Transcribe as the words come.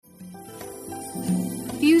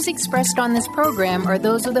views expressed on this program are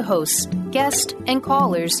those of the hosts, guests, and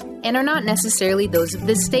callers, and are not necessarily those of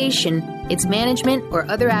this station, its management, or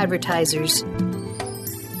other advertisers.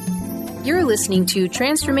 You're listening to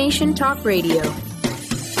Transformation Talk Radio.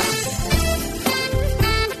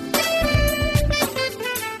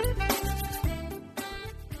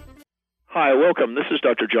 Hi, welcome. This is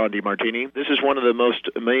Dr. John DeMartini. This is one of the most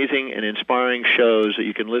amazing and inspiring shows that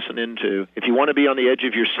you can listen into. If you want to be on the edge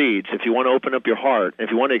of your seats, if you want to open up your heart, if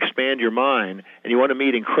you want to expand your mind, and you want to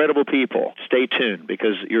meet incredible people, stay tuned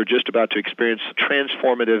because you're just about to experience a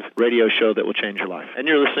transformative radio show that will change your life. And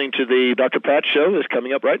you're listening to the Dr. Pat Show that's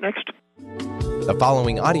coming up right next. The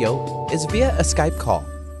following audio is via a Skype call.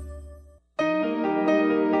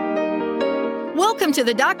 Welcome to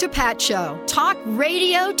the Dr. Pat Show. Talk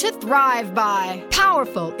radio to thrive by.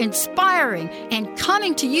 Powerful, inspiring, and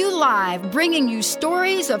coming to you live, bringing you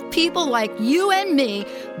stories of people like you and me,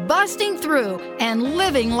 busting through and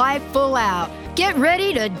living life full out. Get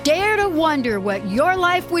ready to dare to wonder what your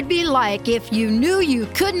life would be like if you knew you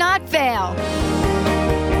could not fail.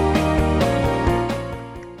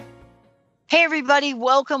 Hey, everybody.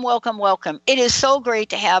 Welcome, welcome, welcome. It is so great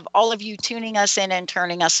to have all of you tuning us in and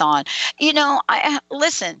turning us on. You know,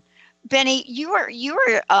 listen, Benny, you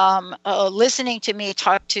were listening to me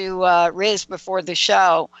talk to Riz before the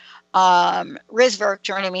show. Riz Virk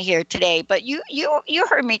joining me here today. But you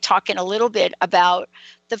heard me talking a little bit about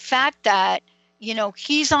the fact that, you know,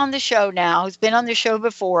 he's on the show now. He's been on the show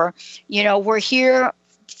before. You know, we're here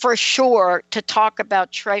for sure to talk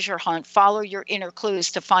about treasure hunt, follow your inner clues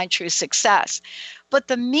to find true success. But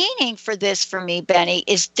the meaning for this for me, Benny,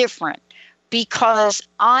 is different because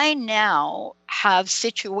I now have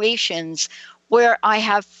situations where I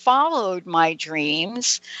have followed my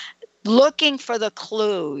dreams, looking for the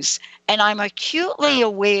clues, and I'm acutely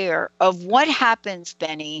aware of what happens,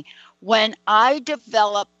 Benny, when I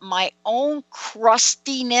develop my own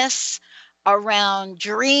crustiness around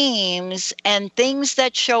dreams and things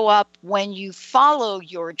that show up when you follow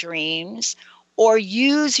your dreams or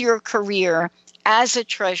use your career as a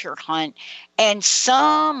treasure hunt. And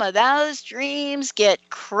some of those dreams get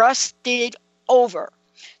crusted over.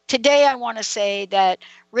 Today, I want to say that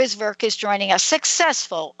Riz Virk is joining us,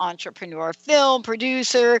 successful entrepreneur, film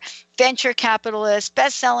producer, venture capitalist,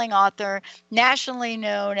 best-selling author, nationally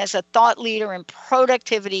known as a thought leader in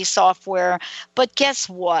productivity software. But guess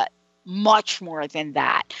what? Much more than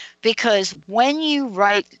that, because when you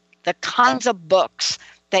write the kinds of books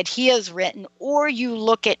that he has written, or you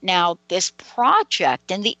look at now this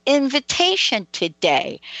project and the invitation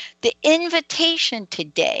today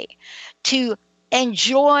to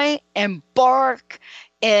enjoy, embark,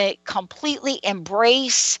 completely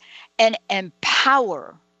embrace, and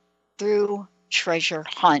empower through treasure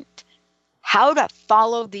hunt. How to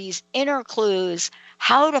follow these inner clues,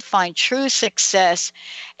 how to find true success,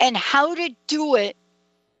 and how to do it,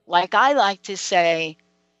 like I like to say,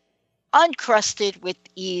 uncrusted with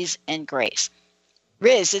ease and grace.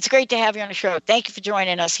 Riz, it's great to have you on the show. Thank you for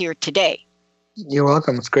joining us here today. You're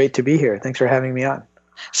welcome. It's great to be here. Thanks for having me on.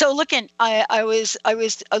 So I was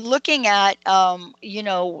looking at, you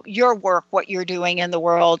know, your work, what you're doing in the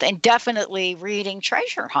world, and definitely reading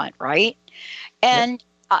Treasure Hunt, right? And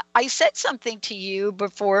I said something to you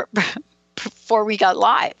before we got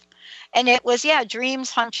live. And it was, dreams,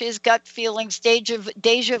 hunches, gut feelings,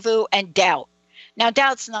 deja vu, and doubt. Now,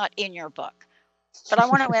 doubt's not in your book. But I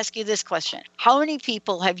want to ask you this question. How many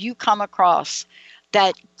people have you come across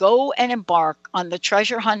that go and embark on the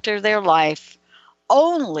treasure hunt of their life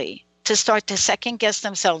only to start to second guess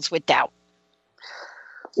themselves with doubt?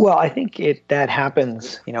 Well, I think that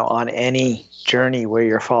happens, you know, on any journey where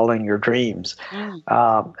you're following your dreams.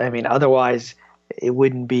 I mean, otherwise it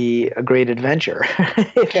wouldn't be a great adventure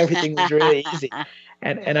if everything was really easy.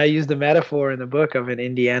 And I use the metaphor in the book of an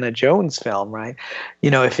Indiana Jones film, right?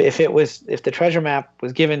 You know, if the treasure map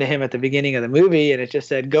was given to him at the beginning of the movie and it just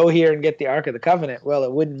said, go here and get the Ark of the Covenant, well,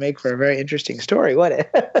 it wouldn't make for a very interesting story, would it?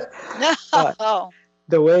 No.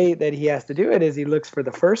 The way that he has to do it is he looks for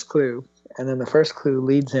the first clue, and then the first clue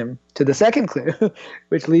leads him to the second clue,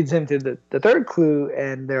 which leads him to the third clue,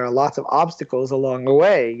 and there are lots of obstacles along the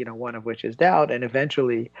way, you know, one of which is doubt, and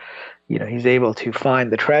eventually, you know, he's able to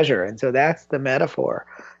find the treasure. And so that's the metaphor,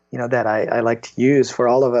 you know, that I like to use for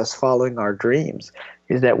all of us following our dreams,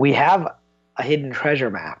 is that we have a hidden treasure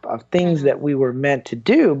map of things that we were meant to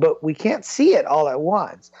do, but we can't see it all at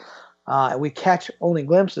once. We catch only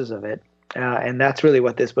glimpses of it. And that's really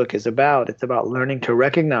what this book is about. It's about learning to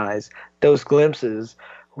recognize those glimpses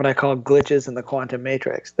what I call glitches in the quantum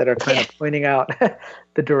matrix that are kind of pointing out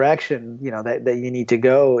the direction, that you need to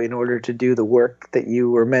go in order to do the work that you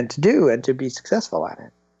were meant to do and to be successful at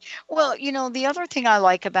it. Well, the other thing I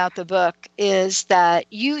like about the book is that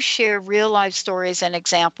you share real life stories and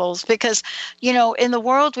examples because, in the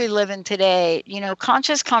world we live in today,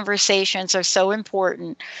 conscious conversations are so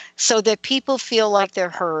important so that people feel like they're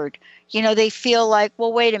heard. They feel like,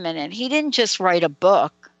 well, wait a minute, he didn't just write a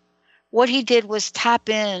book. What he did was tap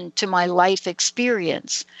into my life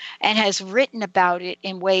experience and has written about it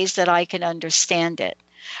in ways that I can understand it.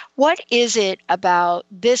 What is it about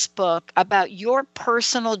this book, about your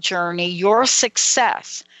personal journey, your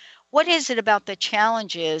success? What is it about the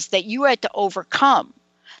challenges that you had to overcome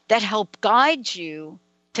that help guide you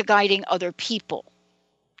to guiding other people?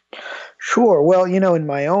 Sure. Well, in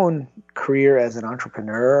my own career as an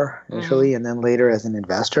entrepreneur initially, and then later as an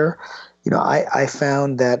investor, I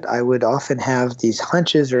found that I would often have these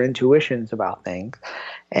hunches or intuitions about things.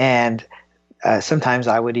 And sometimes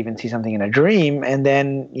I would even see something in a dream, and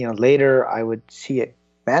then later I would see it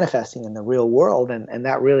manifesting in the real world, and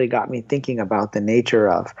that really got me thinking about the nature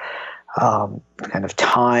of kind of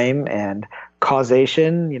time and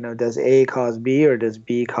causation. Does A cause B or does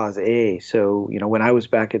B cause A? So when I was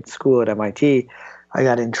back at school at MIT, I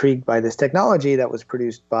got intrigued by this technology that was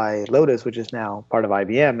produced by Lotus, which is now part of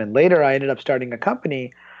IBM, and later I ended up starting a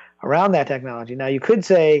company around that technology. Now you could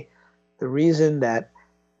say the reason that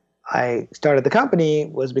I started the company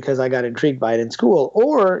was because I got intrigued by it in school.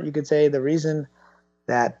 Or you could say the reason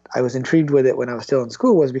that I was intrigued with it when I was still in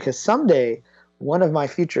school was because someday one of my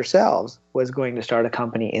future selves was going to start a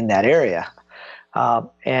company in that area.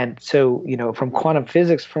 And so, from a quantum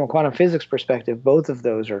physics perspective, both of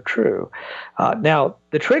those are true. Now,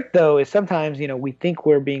 the trick, though, is sometimes, we think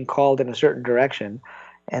we're being called in a certain direction.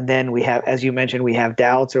 And then we have, as you mentioned, we have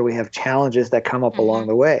doubts or we have challenges that come up along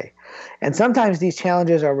the way. And sometimes these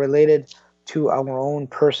challenges are related to our own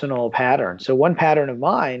personal patterns. So one pattern of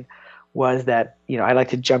mine was that, I like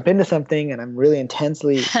to jump into something and I'm really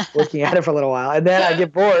intensely working at it for a little while. And then I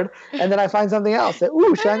get bored and then I find something else. That,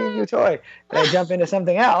 ooh, shiny new toy. And I jump into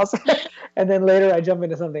something else. And then later I jump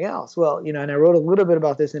into something else. Well, and I wrote a little bit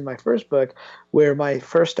about this in my first book where my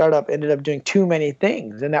first startup ended up doing too many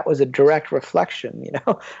things. And that was a direct reflection,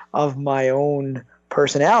 of my own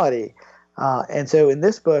personality. And so in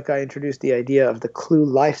this book, I introduced the idea of the clue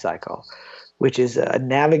life cycle, which is a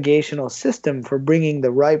navigational system for bringing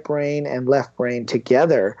the right brain and left brain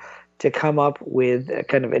together to come up with a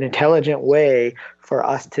kind of an intelligent way for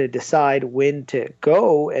us to decide when to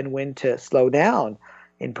go and when to slow down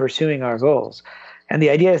in pursuing our goals. And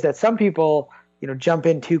the idea is that some people, jump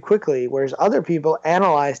in too quickly, whereas other people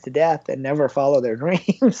analyze to death and never follow their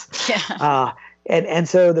dreams. Yeah. And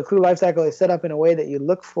so the clue life cycle is set up in a way that you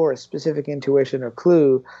look for a specific intuition or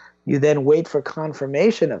clue. You then wait for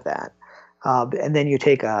confirmation of that. And then you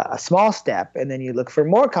take a small step, and then you look for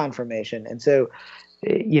more confirmation. And so,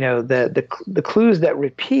 the clues that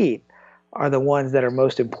repeat are the ones that are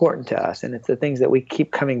most important to us, and it's the things that we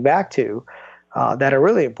keep coming back to that are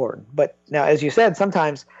really important. But now, as you said,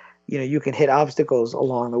 sometimes you can hit obstacles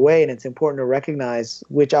along the way, and it's important to recognize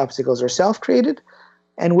which obstacles are self-created,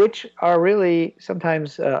 and which are really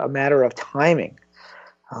sometimes a matter of timing.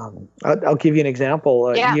 I'll give you an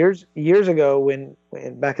example. Years ago, when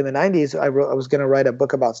back in the 90s, I was going to write a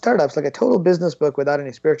book about startups, like a total business book without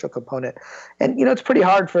any spiritual component. And it's pretty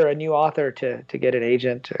hard for a new author to get an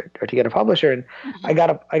agent or to get a publisher. And I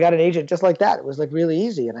got an agent just like that. It was like really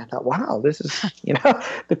easy. And I thought, wow, this is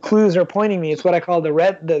the clues are pointing me. It's what I call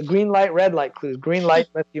the green light, red light clues. Green light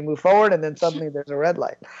lets you move forward, and then suddenly there's a red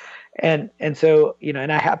light. And so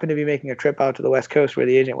and I happened to be making a trip out to the West Coast where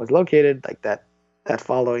the agent was located, like that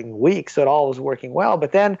following week, so it all was working well.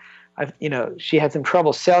 But then, she had some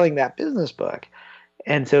trouble selling that business book,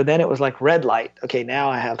 and so then it was like red light. Okay, now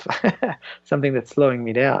I have something that's slowing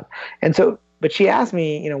me down. And so, but she asked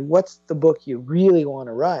me, what's the book you really want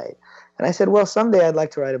to write? And I said, well, someday I'd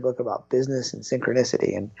like to write a book about business and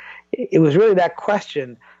synchronicity. And it was really that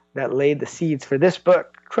question that laid the seeds for this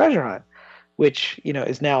book, Treasure Hunt, which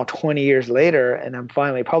is now 20 years later, and I'm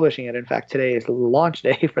finally publishing it. In fact, today is the launch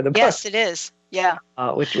day for the book. Yes, it is. Yeah.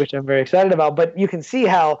 Which I'm very excited about. But you can see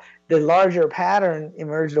how the larger pattern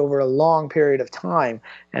emerged over a long period of time,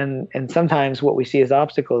 and sometimes what we see as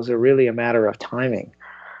obstacles are really a matter of timing.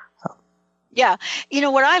 Yeah.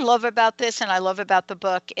 What I love about this and I love about the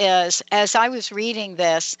book is as I was reading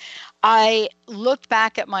this, I looked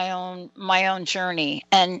back at my own journey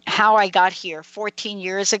and how I got here. 14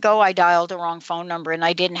 years ago, I dialed the wrong phone number and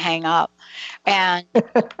I didn't hang up. And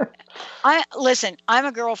I'm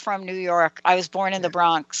a girl from New York. I was born in the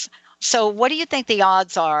Bronx. So what do you think the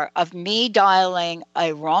odds are of me dialing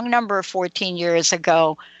a wrong number 14 years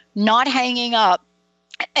ago, not hanging up,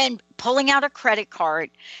 and pulling out a credit card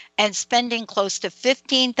and spending close to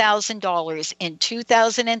 $15,000 in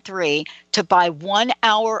 2003 to buy 1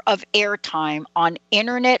 hour of airtime on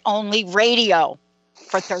internet-only radio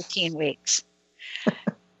for 13 weeks?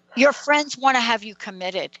 Your friends want to have you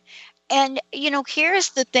committed. And, here's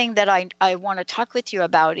the thing that I want to talk with you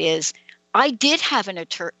about is I did have an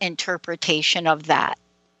interpretation of that,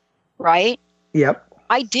 right? Yep.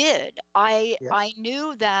 I did. I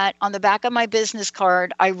knew that on the back of my business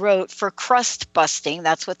card, I wrote for crust busting.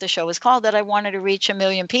 That's what the show was called, that I wanted to reach 1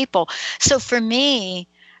 million people. So for me,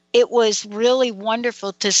 it was really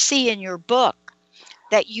wonderful to see in your book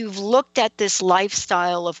that you've looked at this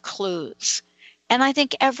lifestyle of clues. And I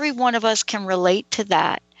think every one of us can relate to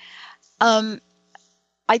that. I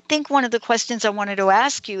think one of the questions I wanted to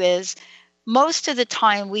ask you is, most of the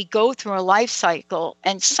time we go through a life cycle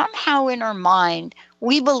and somehow in our mind,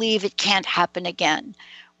 we believe it can't happen again.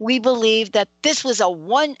 We believe that this was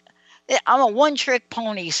I'm a one-trick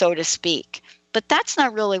pony, so to speak. But that's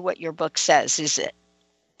not really what your book says, is it?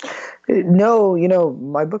 No,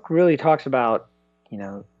 my book really talks about,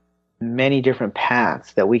 many different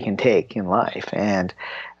paths that we can take in life. And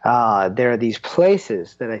there are these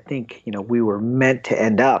places that I think, we were meant to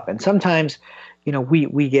end up. And sometimes,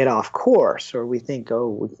 we get off course, or we think,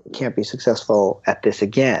 we can't be successful at this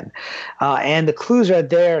again. And the clues are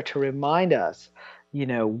there to remind us,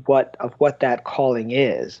 what that calling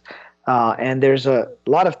is. And there's a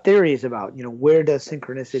lot of theories about, where does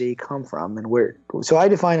synchronicity come from, and so I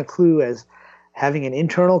define a clue as having an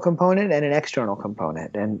internal component and an external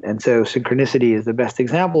component. And so synchronicity is the best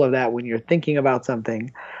example of that, when you're thinking about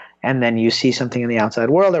something and then you see something in the outside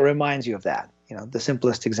world that reminds you of that. The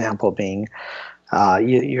simplest example being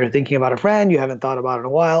you're thinking about a friend you haven't thought about in a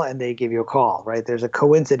while, and they give you a call, right? There's a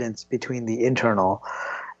coincidence between the internal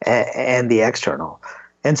and the external.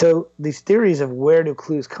 And so these theories of where do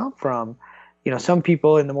clues come from, some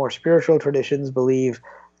people in the more spiritual traditions believe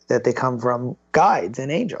that they come from guides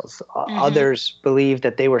and angels. Others believe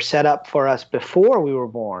that they were set up for us before we were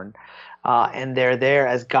born, and they're there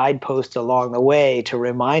as guideposts along the way to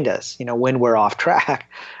remind us, when we're off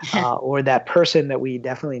track, or that person that we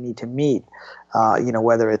definitely need to meet,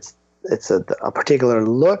 whether it's a particular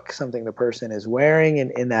look, something the person is wearing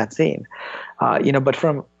in that scene. But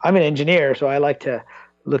I'm an engineer, so I like to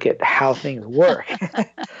look at how things work.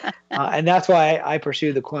 And that's why I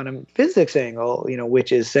pursue the quantum physics angle,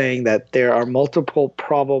 which is saying that there are multiple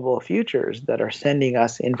probable futures that are sending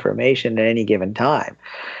us information at any given time.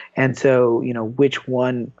 And so, which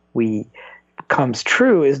one comes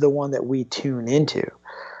true is the one that we tune into.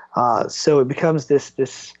 So it becomes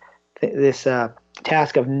this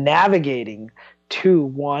task of navigating to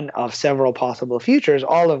one of several possible futures,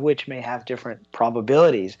 all of which may have different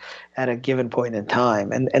probabilities at a given point in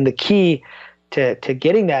time. And the key to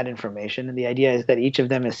getting that information, and the idea is that each of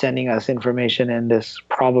them is sending us information in this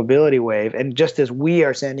probability wave. And just as we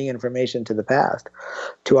are sending information to the past,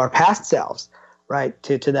 to our past selves, right,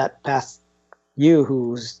 to that past you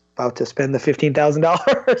who's about to spend the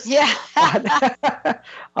 $15,000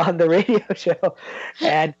 on the radio show.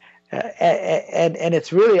 And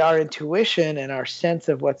it's really our intuition and our sense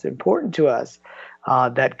of what's important to us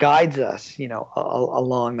that guides us,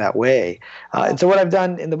 along that way. And so what I've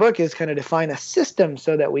done in the book is kind of define a system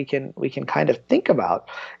so that we can kind of think about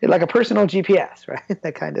it like a personal GPS, right?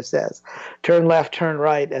 That kind of says, turn left, turn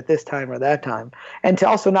right at this time or that time, and to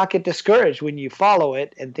also not get discouraged when you follow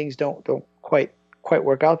it and things don't quite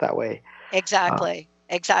work out that way. Exactly.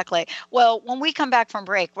 Exactly. Well, when we come back from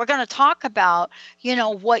break, we're going to talk about,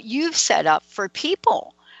 what you've set up for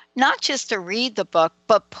people, not just to read the book,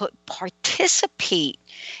 but participate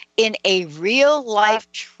in a real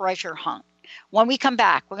life treasure hunt. When we come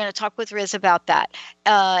back, we're going to talk with Riz about that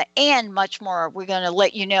and much more. We're going to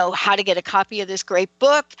let you know how to get a copy of this great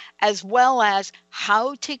book, as well as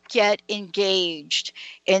how to get engaged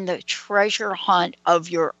in the treasure hunt of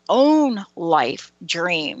your own life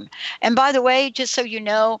dream. And by the way, just so you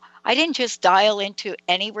know, I didn't just dial into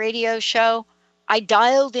any radio show. I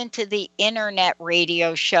dialed into the internet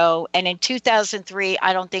radio show, and in 2003,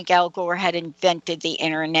 I don't think Al Gore had invented the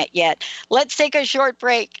internet yet. Let's take a short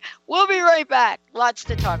break. We'll be right back. Lots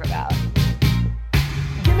to talk about.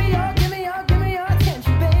 Give me your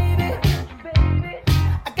attention, baby.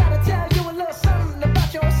 I gotta tell you a little something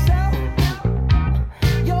about yourself.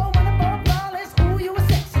 You're wonderful, flawless, ooh, you a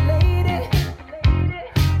sexy lady.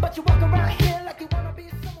 But you walk around here like you wanna be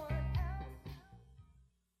someone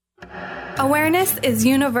else. Awareness is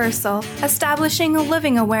universal. Establishing a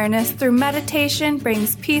living awareness through meditation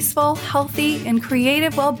brings peaceful, healthy, and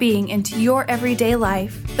creative well-being into your everyday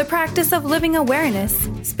life. The practice of living awareness,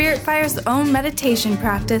 Spirit Fire's own meditation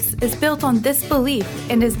practice, is built on this belief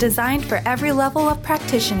and is designed for every level of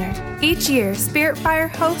practitioner. Each year, Spirit Fire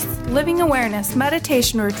hosts living awareness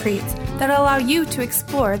meditation retreats that allow you to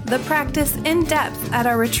explore the practice in depth at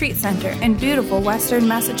our retreat center in beautiful Western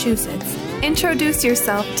Massachusetts. Introduce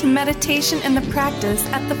yourself to meditation and the practice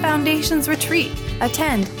at the Foundation's retreat.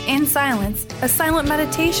 Attend, in silence, a silent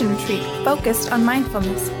meditation retreat focused on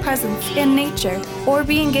mindfulness, presence, and nature, or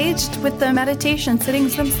be engaged with the meditation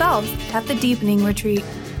sittings themselves at the Deepening Retreat.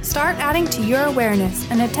 Start adding to your awareness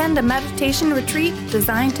and attend a meditation retreat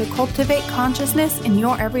designed to cultivate consciousness in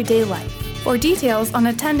your everyday life. For details on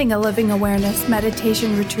attending a Living Awareness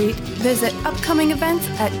meditation retreat, visit upcoming events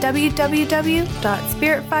at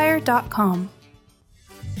www.spiritfire.com.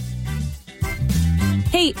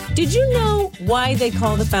 Hey, did you know why they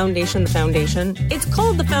call the foundation the foundation? It's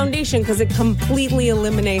called the foundation because it completely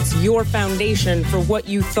eliminates your foundation for what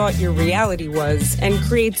you thought your reality was and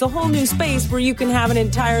creates a whole new space where you can have an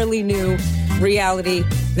entirely new reality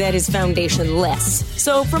that is foundationless.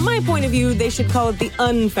 So from my point of view, they should call it the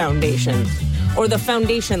unfoundation or the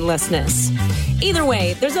foundationlessness. Either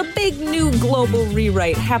way, there's a big new global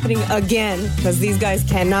rewrite happening again because these guys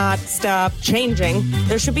cannot stop changing.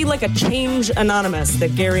 There should be like a Change Anonymous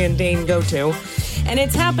that Gary and Dane go to. And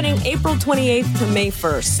it's happening April 28th to May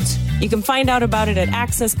 1st. You can find out about it at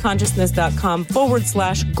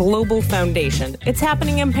accessconsciousness.com/global foundation. It's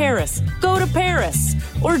happening in Paris. Go to Paris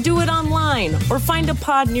or do it online or find a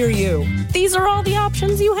pod near you. These are all the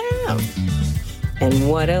options you have. And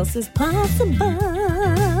what else is possible?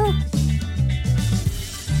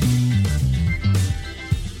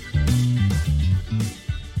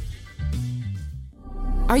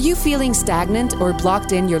 Are you feeling stagnant or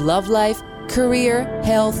blocked in your love life, career,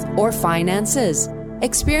 health, or finances?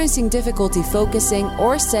 Experiencing difficulty focusing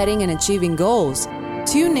or setting and achieving goals?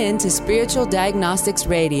 Tune in to Spiritual Diagnostics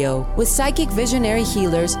Radio with psychic visionary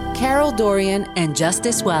healers Carol Dorian and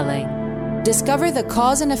Justice Welling. Discover the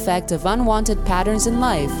cause and effect of unwanted patterns in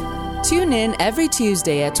life. Tune in every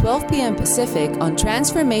Tuesday at 12 p.m. Pacific on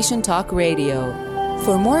Transformation Talk Radio.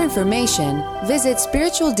 For more information, visit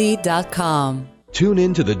spiritualdeed.com. Tune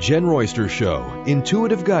in to The Jen Royster Show,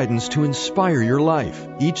 intuitive guidance to inspire your life,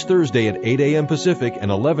 each Thursday at 8 a.m. Pacific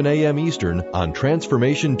and 11 a.m. Eastern on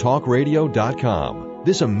TransformationTalkRadio.com.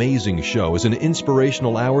 This amazing show is an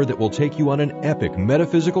inspirational hour that will take you on an epic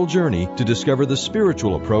metaphysical journey to discover the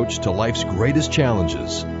spiritual approach to life's greatest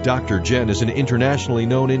challenges. Dr. Jen is an internationally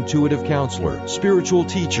known intuitive counselor, spiritual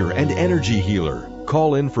teacher, and energy healer.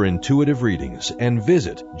 Call in for intuitive readings and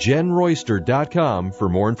visit JenRoyster.com for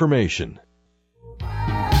more information.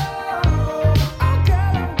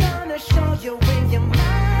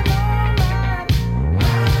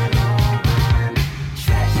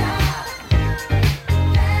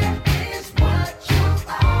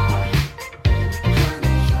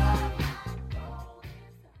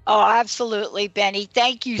 Oh, absolutely, Benny.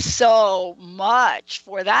 Thank you so much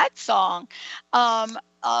for that song. I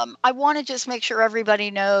want to just make sure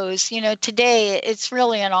everybody knows, today it's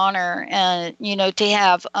really an honor, to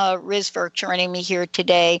have Riz Virk joining me here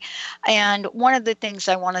today. And one of the things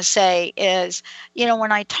I want to say is,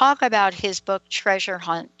 when I talk about his book, Treasure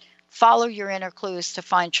Hunt, Follow Your Inner Clues to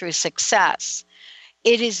Find True Success,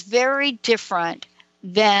 it is very different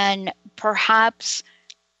than perhaps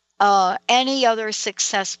any other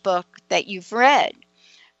success book that you've read,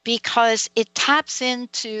 because it taps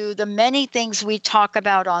into the many things we talk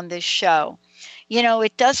about on this show.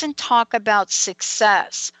 It doesn't talk about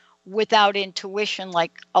success without intuition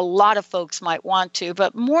like a lot of folks might want to,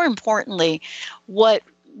 but more importantly, what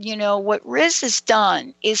Riz has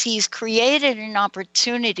done is he's created an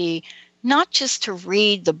opportunity not just to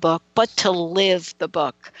read the book, but to live the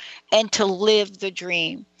book and to live the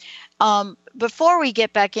dream. Before we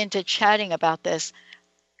get back into chatting about this,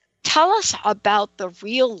 tell us about the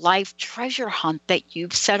real life treasure hunt that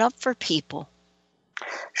you've set up for people.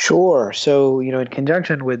 Sure. So, in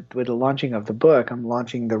conjunction with the launching of the book, I'm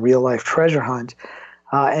launching the real life treasure hunt.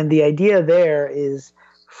 And the idea there is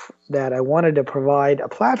that I wanted to provide a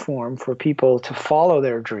platform for people to follow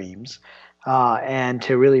their dreams and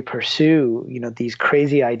to really pursue, these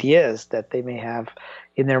crazy ideas that they may have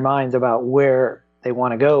in their minds about where they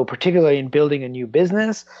want to go, particularly in building a new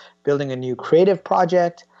business, building a new creative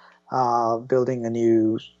project, building a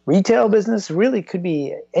new retail business, really could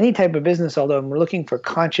be any type of business, although I'm looking for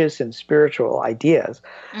conscious and spiritual ideas.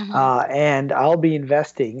 And I'll be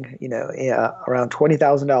investing, around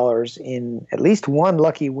 $20,000 in at least one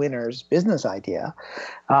lucky winner's business idea.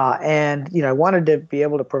 And I wanted to be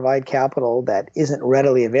able to provide capital that isn't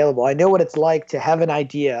readily available. I know what it's like to have an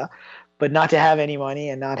idea, but not to have any money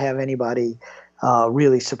and not have anybody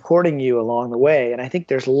really supporting you along the way. And I think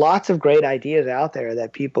there's lots of great ideas out there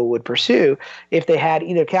that people would pursue if they had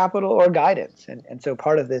either capital or guidance. And so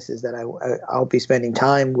part of this is that I'll be spending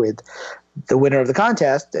time with the winner of the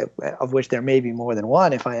contest, of which there may be more than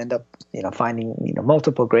one if I end up finding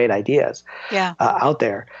multiple great ideas out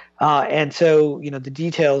there. And so the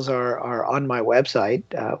details are on my website,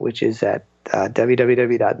 which is at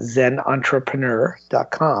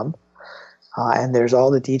www.zenentrepreneur.com. And there's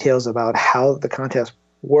all the details about how the contest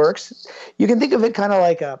works. You can think of it kind of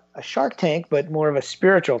like a Shark Tank, but more of a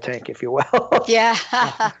spiritual tank, if you will. Yeah.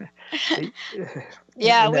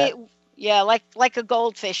 Like a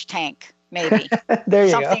goldfish tank, maybe. There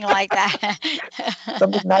you Something go. like that.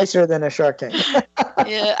 Something nicer than a Shark Tank.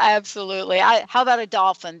 Yeah, absolutely. How about a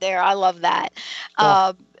dolphin? There, I love that.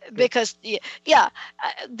 Because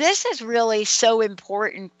this is really so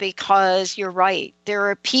important because you're right. There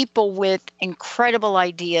are people with incredible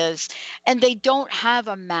ideas and they don't have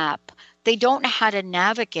a map. They don't know how to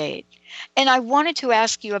navigate. And I wanted to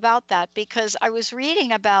ask you about that because I was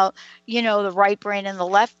reading about, the right brain and the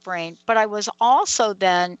left brain, but I was also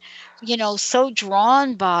then, so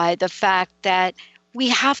drawn by the fact that we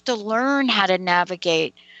have to learn how to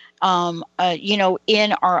navigate, in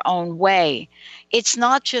our own way. It's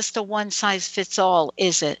not just a one size fits all,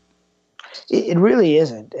 is it? It really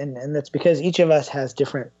isn't. And that's because each of us has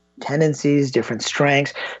different tendencies, different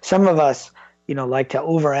strengths. Some of us, like to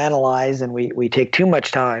overanalyze and we take too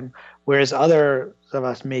much time, whereas others of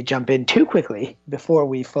us may jump in too quickly before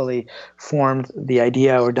we fully formed the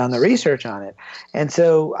idea or done the research on it. And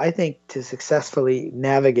so I think to successfully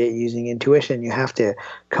navigate using intuition, you have to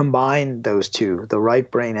combine those two, the right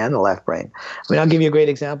brain and the left brain. I mean, I'll give you a great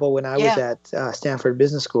example. When I was at Stanford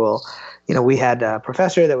Business School, we had a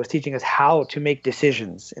professor that was teaching us how to make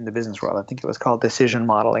decisions in the business world. I think it was called decision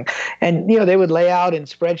modeling. And, they would lay out in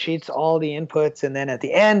spreadsheets all the inputs. And then at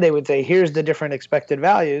the end, they would say, here's the different expected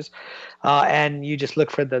values. And you just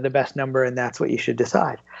look for the best number, and that's what you should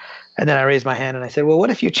decide. And then I raised my hand and I said, well,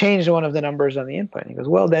 what if you changed one of the numbers on the input? And he goes,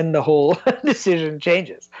 well, then the whole decision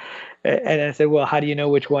changes. And I said, well, how do you know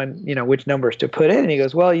which one, which numbers to put in? And he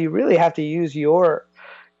goes, well, you really have to use your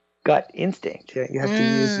gut instinct. You have to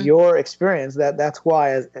use your experience. That's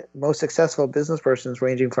why as most successful business persons,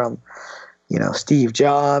 ranging from Steve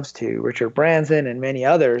Jobs to Richard Branson and many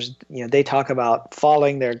others, they talk about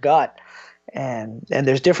following their gut. And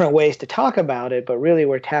there's different ways to talk about it, but really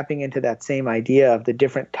we're tapping into that same idea of the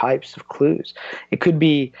different types of clues. It could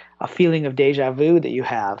be a feeling of deja vu that you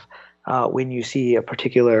have when you see a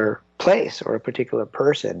particular place or a particular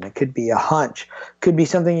person. It could be a hunch. It could be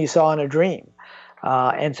something you saw in a dream.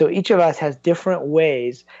 And so each of us has different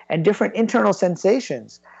ways and different internal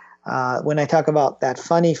sensations. When I talk about that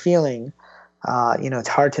funny feeling, it's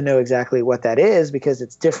hard to know exactly what that is because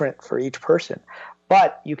it's different for each person.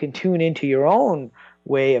 But you can tune into your own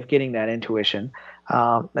way of getting that intuition.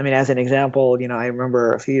 As an example, I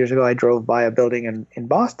remember a few years ago I drove by a building in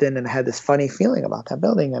Boston and I had this funny feeling about that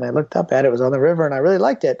building. And I looked up at it. It was on the river and I really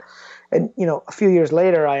liked it. And, a few years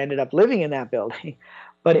later, I ended up living in that building.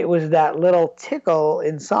 But it was that little tickle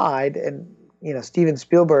inside. And, Steven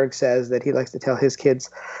Spielberg says that he likes to tell his kids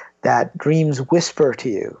that dreams whisper to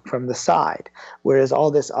you from the side, whereas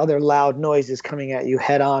all this other loud noise is coming at you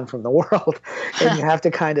head on from the world. And you have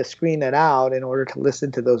to kind of screen it out in order to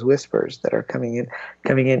listen to those whispers that are coming in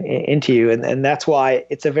into you. And that's why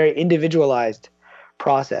it's a very individualized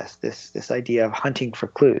process, this idea of hunting for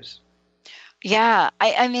clues. Yeah,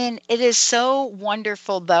 it is so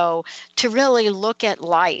wonderful, though, to really look at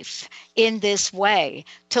life in this way,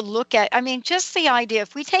 to look at, just the idea,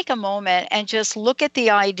 if we take a moment and just look at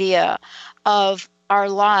the idea of our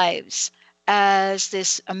lives as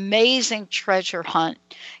this amazing treasure hunt,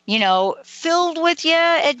 filled with,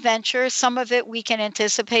 adventure. Some of it we can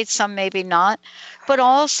anticipate, some maybe not. But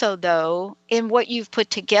also, though, in what you've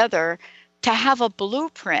put together, to have a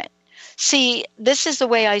blueprint. See, this is the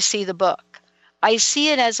way I see the book. I see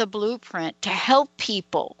it as a blueprint to help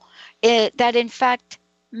people that, in fact,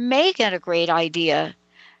 may get a great idea,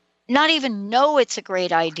 not even know it's a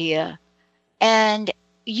great idea, and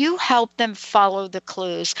you help them follow the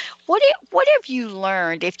clues. What have you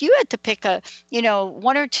learned? If you had to pick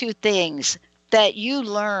one or two things that you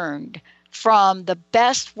learned from the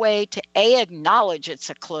best way to A, acknowledge it's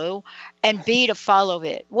a clue, and B, to follow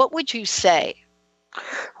it? What would you say?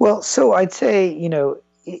 Well, so I'd say,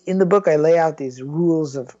 in the book, I lay out these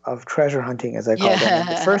rules of treasure hunting, as I call them.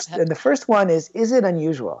 And the first one is it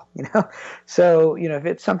unusual? So, if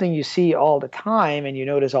it's something you see all the time and you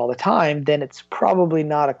notice all the time, then it's probably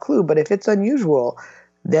not a clue. But if it's unusual,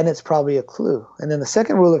 then it's probably a clue. And then the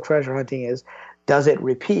second rule of treasure hunting is, does it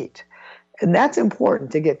repeat? And that's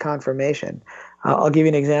important to get confirmation. I'll give you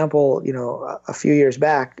an example. A few years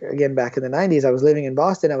back, again, back in the 90s, I was living in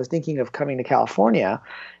Boston. I was thinking of coming to California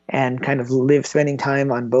and kind of spending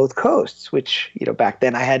time on both coasts, which, back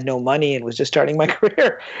then I had no money and was just starting my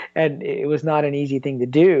career. And it was not an easy thing to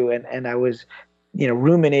do. And I was,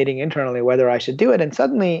 ruminating internally whether I should do it. And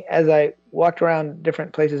suddenly, as I walked around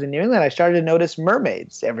different places in New England, I started to notice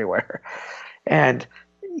mermaids everywhere. And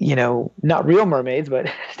not real mermaids,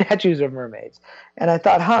 but statues of mermaids. And I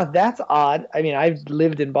thought, that's odd. I mean, I've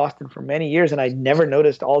lived in Boston for many years, and I never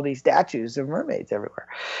noticed all these statues of mermaids everywhere.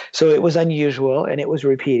 So it was unusual, and it was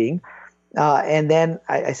repeating. And then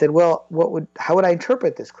I said, well, how would I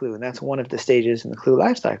interpret this clue? And that's one of the stages in the clue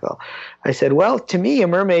life cycle. I said, well, to me, a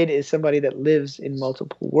mermaid is somebody that lives in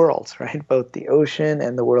multiple worlds, right? Both the ocean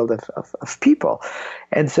and the world of people.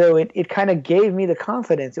 And so it kind of gave me the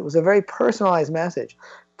confidence. It was a very personalized message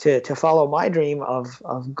to follow my dream of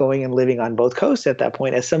going and living on both coasts at that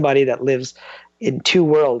point, as somebody that lives in two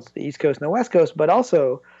worlds, the East Coast and the West Coast, but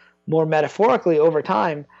also more metaphorically over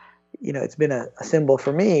time. It's been a symbol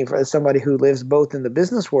for me, for somebody who lives both in the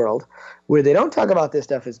business world, where they don't talk about this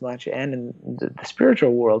stuff as much, and in the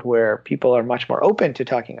spiritual world, where people are much more open to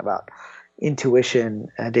talking about intuition,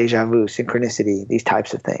 deja vu, synchronicity, these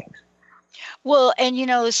types of things. Well,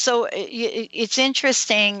 and so it's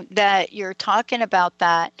interesting that you're talking about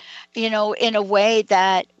that, in a way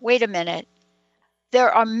that, wait a minute,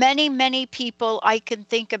 there are many, many people I can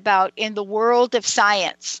think about in the world of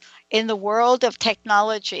science, in the world of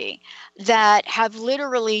technology, that have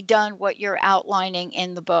literally done what you're outlining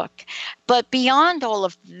in the book. But beyond all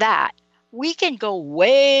of that, we can go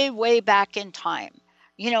way, way back in time,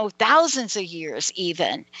 thousands of years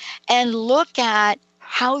even, and look at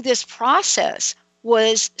how this process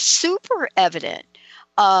was super evident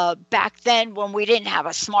back then, when we didn't have a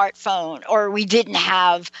smartphone, or we didn't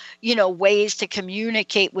have, ways to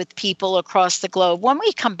communicate with people across the globe. When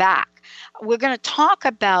we come back, we're going to talk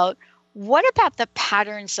about what about the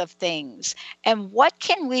patterns of things, and what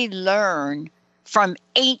can we learn from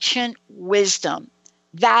ancient wisdom?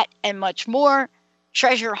 That and much more.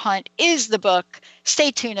 Treasure Hunt is the book.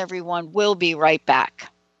 Stay tuned, everyone. We'll be right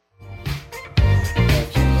back.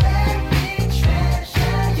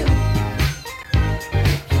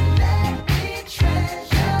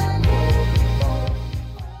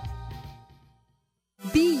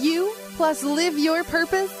 Be you plus live your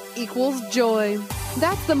purpose equals joy.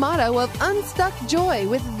 That's the motto of Unstuck Joy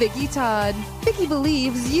with Vicki Todd. Vicki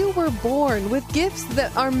believes you were born with gifts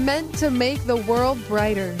that are meant to make the world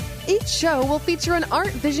brighter. Each show will feature an art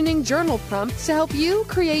visioning journal prompt to help you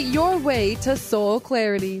create your way to soul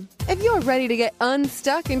clarity. If you're ready to get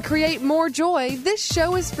unstuck and create more joy, this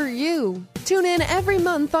show is for you. Tune in every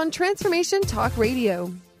month on Transformation Talk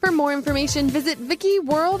Radio. For more information, visit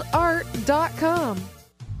VickiWorldArt.com.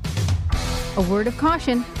 A word of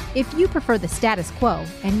caution: if you prefer the status quo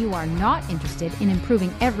and you are not interested in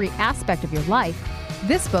improving every aspect of your life,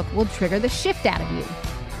 this book will trigger the shift out of you.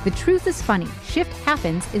 The Truth is Funny, Shift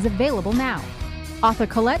Happens is available now. Author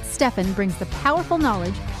Colette Steffen brings the powerful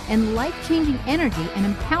knowledge and life-changing energy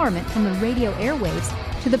and empowerment from the radio airwaves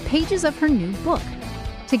to the pages of her new book.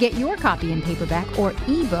 To get your copy in paperback or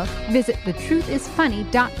ebook, visit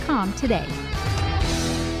thetruthisfunny.com today.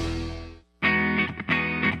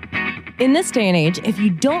 In this day and age, if you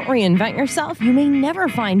don't reinvent yourself, you may never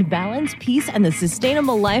find balance, peace, and the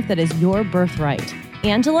sustainable life that is your birthright.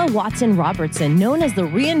 Angela Watson Robertson, known as the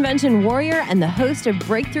Reinvention Warrior and the host of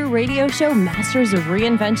breakthrough radio show Masters of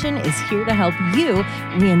Reinvention, is here to help you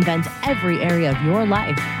reinvent every area of your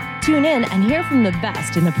life. Tune in and hear from the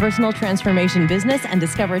best in the personal transformation business and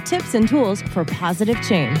discover tips and tools for positive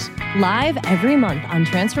change. Live every month on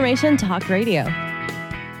Transformation Talk Radio.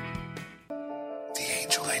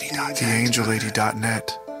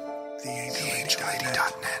 TheAngelLady.net.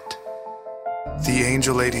 TheAngelLady.net. TheAngelLady.net.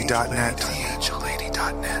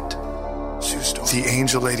 TheAngelLady.net.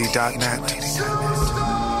 TheAngelLady.net.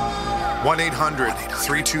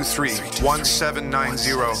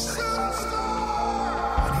 1-800-323-1790.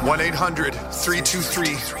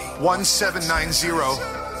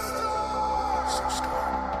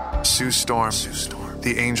 1-800-323-1790. Sue Storm.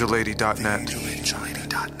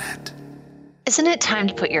 TheAngelLady.net. Isn't it time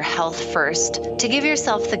to put your health first, to give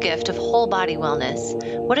yourself the gift of whole body wellness?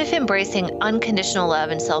 What if embracing unconditional love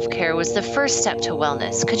and self-care was the first step to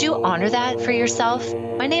wellness? Could you honor that for yourself?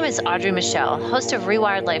 My name is Audrey Michelle, host of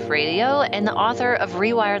Rewired Life Radio and the author of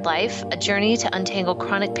Rewired Life, A Journey to Untangle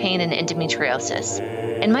Chronic Pain and Endometriosis.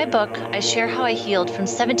 In my book, I share how I healed from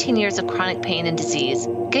 17 years of chronic pain and disease.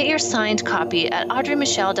 Get your signed copy at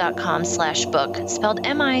audreymichelle.com/book, spelled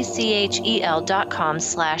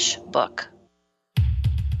MICHEL.com/book.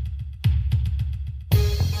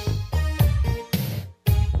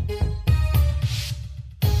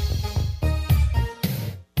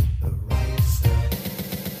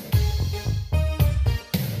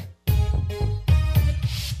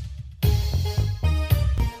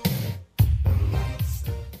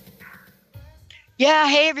 Yeah,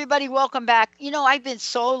 hey everybody, welcome back. I've been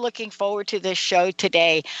so looking forward to this show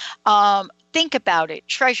today. Think about it,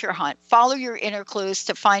 treasure hunt, follow your inner clues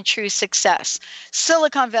to find true success.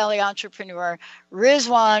 Silicon Valley entrepreneur,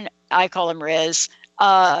 Rizwan, I call him Riz,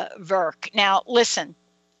 Virk. Now, listen,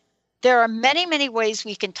 there are many, many ways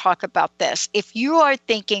we can talk about this. If you are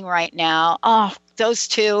thinking right now, oh, those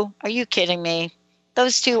two, are you kidding me?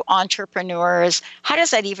 Those two entrepreneurs, how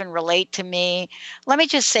does that even relate to me? Let me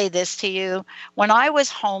just say this to you. When I was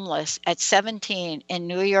homeless at 17 in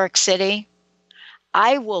New York City,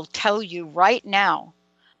 I will tell you right now,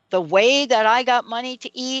 the way that I got money to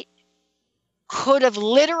eat could have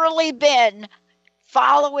literally been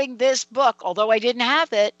following this book, although I didn't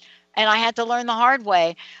have it and I had to learn the hard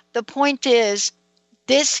way. The point is,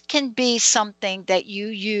 this can be something that you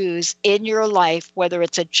use in your life, whether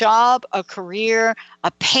it's a job, a career, a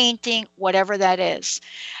painting, whatever that is.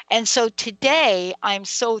 And so today, I'm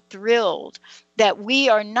so thrilled that we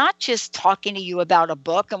are not just talking to you about a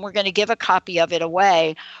book, and we're going to give a copy of it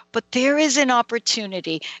away, but there is an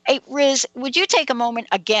opportunity. Hey, Riz, would you take a moment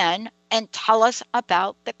again and tell us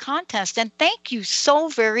about the contest? And thank you so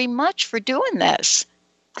very much for doing this.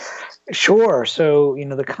 Sure. So,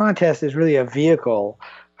 the contest is really a vehicle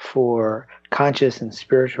for conscious and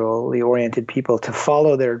spiritually oriented people to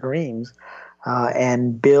follow their dreams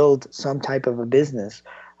and build some type of a business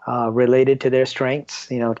related to their strengths.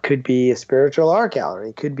 It could be a spiritual art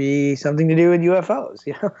gallery. It could be something to do with UFOs.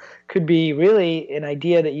 It could be really an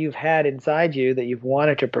idea that you've had inside you that you've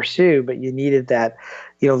wanted to pursue, but you needed that,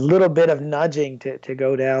 little bit of nudging to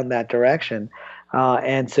go down that direction.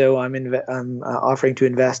 And so I'm offering to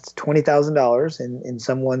invest $20,000 in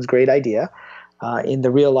someone's great idea in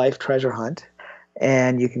the real life treasure hunt.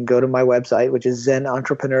 And you can go to my website, which is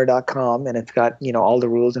zenentrepreneur.com, and it's got all the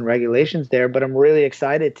rules and regulations there. But I'm really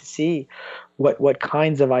excited to see what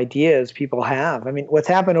kinds of ideas people have. I mean, what's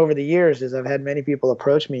happened over the years is I've had many people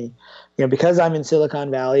approach me, because I'm in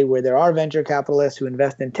Silicon Valley where there are venture capitalists who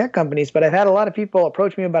invest in tech companies. But I've had a lot of people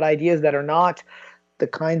approach me about ideas that are not the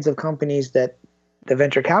kinds of companies that the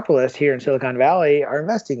venture capitalists here in Silicon Valley are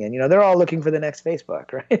investing in. They're all looking for the next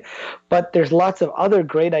Facebook, right? But there's lots of other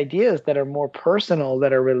great ideas that are more personal,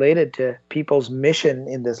 that are related to people's mission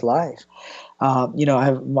in this life. I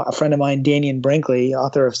have a friend of mine, Danian Brinkley,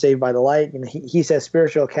 author of Saved by the Light. He says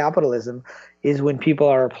spiritual capitalism is when people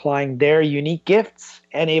are applying their unique gifts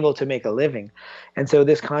and able to make a living. And so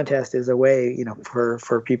this contest is a way,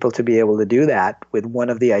 for people to be able to do that with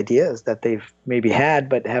one of the ideas that they've maybe had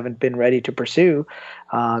but haven't been ready to pursue.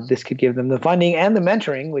 This could give them the funding and the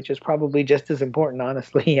mentoring, which is probably just as important,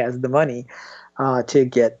 honestly, as the money to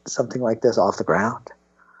get something like this off the ground.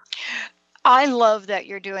 I love that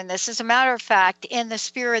you're doing this. As a matter of fact, in the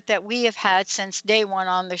spirit that we have had since day one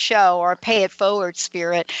on the show, our pay it forward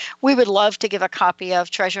spirit, we would love to give a copy of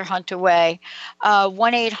Treasure Hunt away.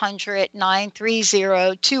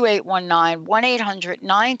 1-800-930-2819,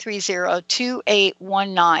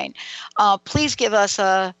 1-800-930-2819. Please give us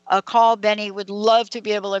a call. Benny would love to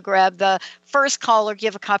be able to grab the first call or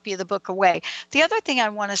give a copy of the book away. The other thing I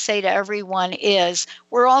want to say to everyone is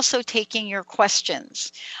we're also taking your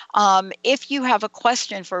questions. If you have a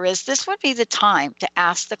question for us, this would be the time to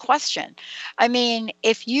ask the question. I mean,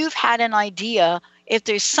 if you've had an idea, if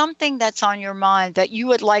there's something that's on your mind that you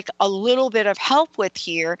would like a little bit of help with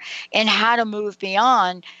here and how to move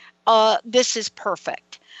beyond, this is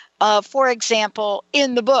perfect. For example,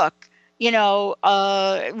 in the book,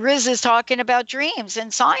 Riz is talking about dreams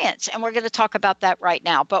and science, and we're going to talk about that right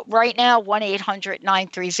now. But right now,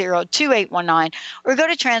 1-800-930-2819, or go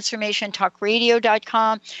to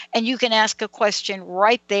transformationtalkradio.com, and you can ask a question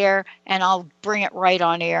right there, and I'll bring it right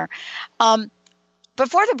on air.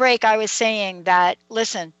 Before the break, I was saying that,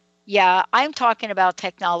 listen, yeah, I'm talking about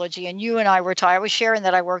technology, and you and I were talking. I was sharing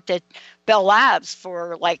that I worked at Bell Labs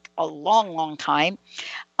for like a long, long time,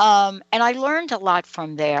 and I learned a lot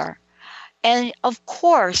from there. And of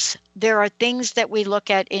course, there are things that we look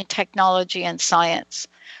at in technology and science.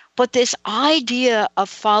 But this idea of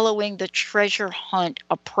following the treasure hunt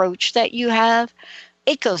approach that you have,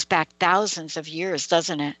 it goes back thousands of years,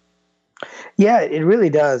 doesn't it? Yeah, it really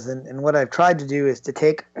does. And what I've tried to do is to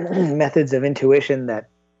take methods of intuition that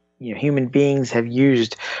human beings have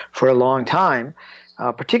used for a long time,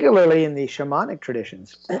 particularly in the shamanic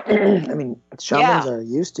traditions. I mean, shamans are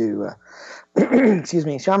used to,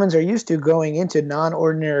 shamans are used to going into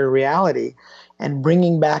non-ordinary reality and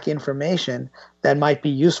bringing back information that might be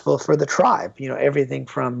useful for the tribe. Everything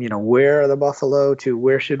from, where are the buffalo to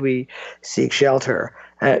where should we seek shelter.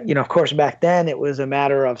 Of course, back then it was a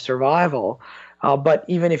matter of survival. But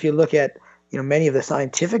even if you look at, many of the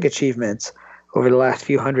scientific achievements over the last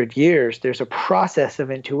few hundred years, there's a process of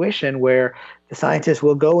intuition where the scientists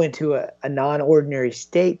will go into a non-ordinary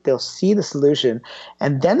state, they'll see the solution,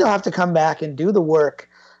 and then they'll have to come back and do the work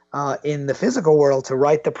in the physical world to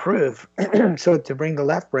write the proof, so to bring the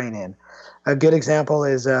left brain in. A good example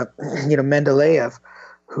is, Mendeleev,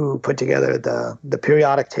 who put together the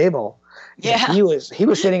periodic table. Yeah. He was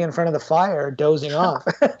sitting in front of the fire dozing off,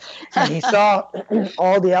 and he saw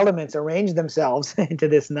all the elements arrange themselves into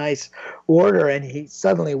this nice order, and he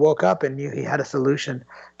suddenly woke up and knew he had a solution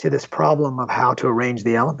to this problem of how to arrange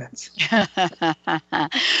the elements.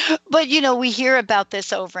 But, we hear about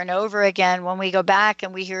this over and over again when we go back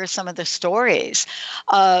and we hear some of the stories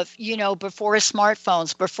of, before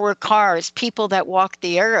smartphones, before cars, people that walked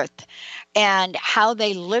the earth, and how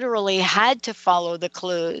they literally had to follow the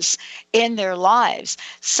clues in their lives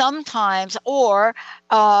sometimes, or,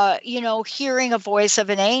 hearing a voice of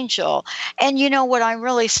an angel. And, what I'm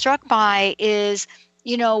really struck by is,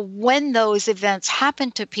 when those events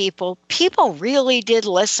happened to people really did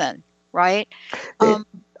listen, right?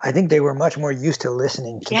 I think they were much more used to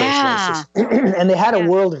listening to those voices. And they had a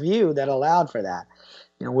worldview that allowed for that.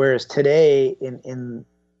 Whereas today, in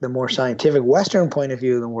the more scientific Western point of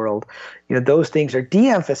view of the world, those things are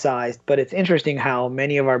de-emphasized, but it's interesting how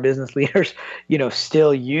many of our business leaders,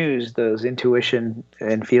 still use those intuition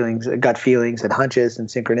and feelings, gut feelings and hunches and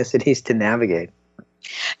synchronicities to navigate.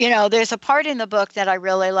 There's a part in the book that I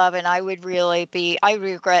really love, and I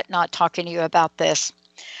regret not talking to you about this.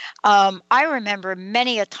 I remember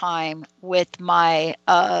many a time with my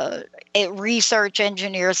research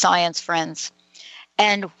engineer science friends,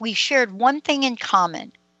 and we shared one thing in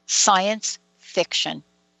common: science fiction.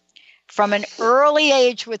 From an early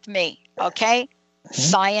age with me, okay? Mm-hmm.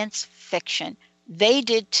 Science fiction. They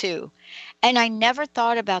did too. And I never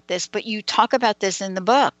thought about this, but you talk about this in the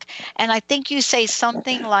book. And I think you say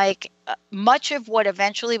something like, much of what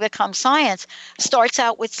eventually becomes science starts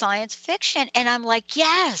out with science fiction. And I'm like,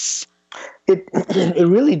 yes. It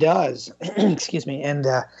really does. Excuse me. And,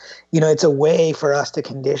 it's a way for us to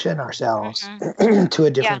condition ourselves to a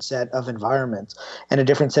different set of environments and a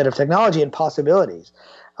different set of technology and possibilities.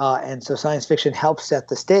 And so science fiction helps set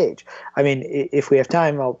the stage. I mean, if we have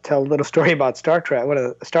time, I'll tell a little story about Star Trek, one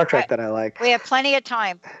of the Star Trek that I like. We have plenty of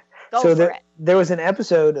time. Go for it. There was an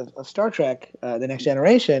episode of Star Trek, The Next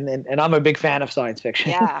Generation, and I'm a big fan of science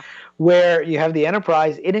fiction, where you have the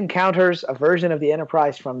Enterprise. It encounters a version of the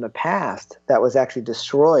Enterprise from the past that was actually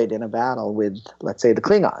destroyed in a battle with, let's say, the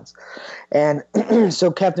Klingons. And so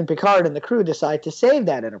Captain Picard and the crew decide to save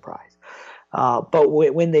that Enterprise. But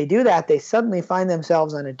when they do that, they suddenly find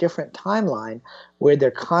themselves on a different timeline where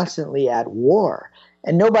they're constantly at war.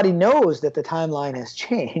 And nobody knows that the timeline has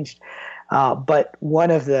changed. But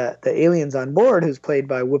one of the aliens on board, who's played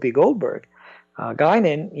by Whoopi Goldberg,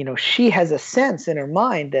 Guinan, she has a sense in her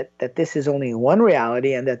mind that this is only one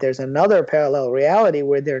reality and that there's another parallel reality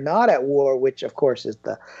where they're not at war, which, of course, is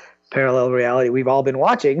the parallel reality we've all been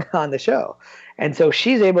watching on the show. And so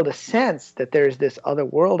she's able to sense that there's this other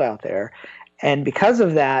world out there. And because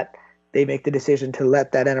of that, they make the decision to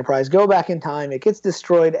let that Enterprise go back in time. It gets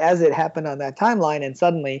destroyed as it happened on that timeline, and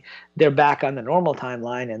suddenly they're back on the normal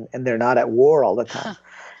timeline, and they're not at war all the time.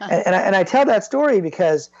 And I tell that story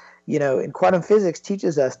because, in quantum physics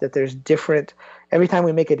teaches us that there's different – every time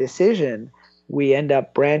we make a decision, we end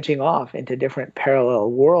up branching off into different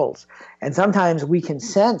parallel worlds. And sometimes we can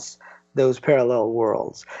sense those parallel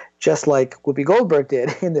worlds, just like Whoopi Goldberg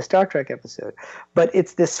did in the Star Trek episode. But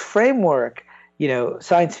it's this framework.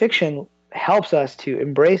 Science fiction helps us to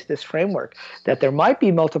embrace this framework that there might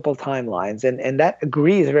be multiple timelines, and that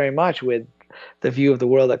agrees very much with the view of the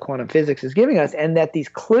world that quantum physics is giving us, and that these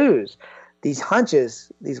clues, these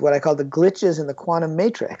hunches, these what I call the glitches in the quantum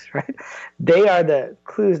matrix, right? They are the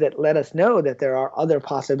clues that let us know that there are other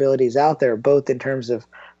possibilities out there, both in terms of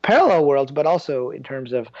parallel worlds, but also in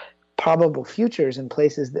terms of probable futures and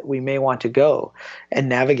places that we may want to go and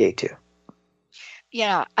navigate to.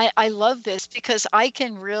 Yeah, I love this because I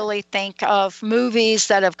can really think of movies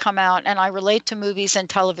that have come out, and I relate to movies and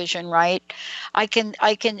television, right? I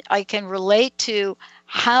can relate to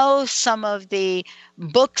how some of the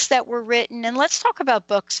books that were written, and let's talk about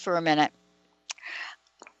books for a minute.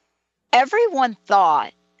 Everyone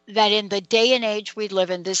thought that in the day and age we live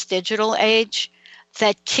in, this digital age,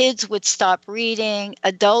 that kids would stop reading,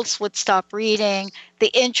 adults would stop reading,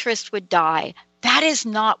 the interest would die. That is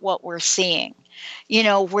not what we're seeing.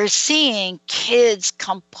 We're seeing kids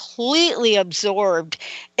completely absorbed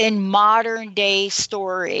in modern day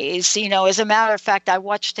stories. As a matter of fact, I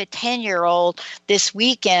watched a 10-year-old this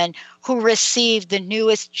weekend who received the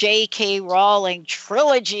newest J.K. Rowling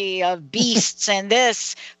trilogy of beasts and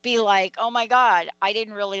this be like, oh my God, I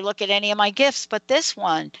didn't really look at any of my gifts, but this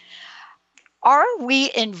one. Are we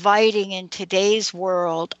inviting in today's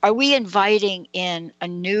world, are we inviting in a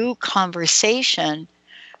new conversation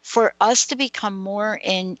for us to become more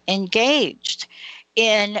engaged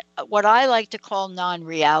in what I like to call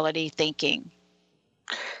non-reality thinking?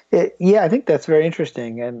 Yeah, I think that's very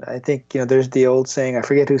interesting. And I think, there's the old saying, I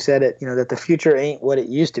forget who said it, that the future ain't what it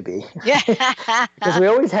used to be. Yeah. Because we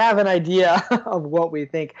always have an idea of what we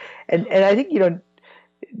think. And I think,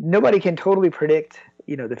 nobody can totally predict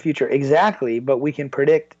the future exactly, but we can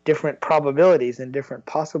predict different probabilities and different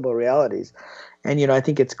possible realities. And, I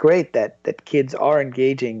think it's great that kids are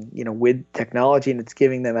engaging, with technology, and it's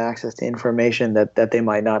giving them access to information that they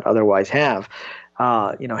might not otherwise have.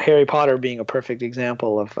 Harry Potter being a perfect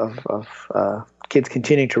example of kids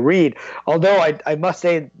continuing to read. Although I must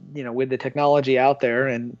say, with the technology out there,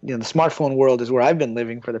 and the smartphone world is where I've been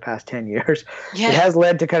living for the past 10 years. Yeah. It has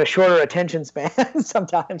led to kind of shorter attention spans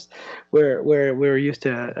sometimes, where we're used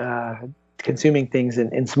to consuming things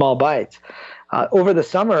in small bites. Over the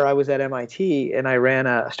summer, I was at MIT and I ran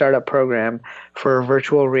a startup program for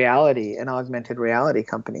virtual reality and augmented reality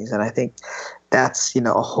companies, and I think that's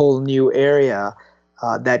a whole new area.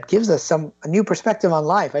 That gives us a new perspective on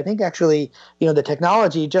life. I think actually, the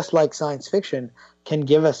technology, just like science fiction, can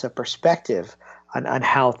give us a perspective on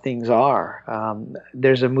how things are.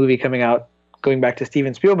 There's a movie coming out, going back to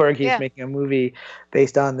Steven Spielberg. He's making a movie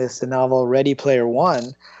based on this novel Ready Player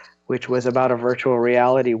One, which was about a virtual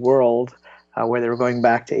reality world where they were going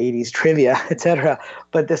back to 80s trivia, etc.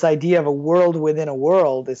 But this idea of a world within a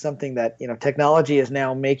world is something that technology is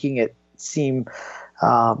now making it seem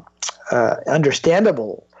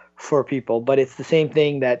understandable for people, but it's the same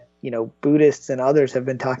thing that Buddhists and others have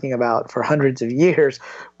been talking about for hundreds of years,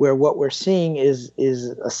 where what we're seeing is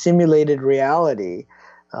a simulated reality.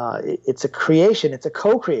 It's a creation, it's a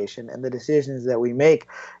co-creation, and the decisions that we make,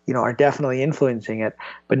 are definitely influencing it.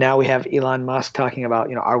 But now we have Elon Musk talking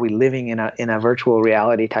about, are we living in a virtual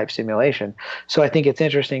reality type simulation? So I think it's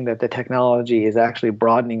interesting that the technology is actually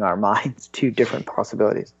broadening our minds to different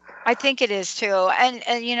possibilities. I think it is too. And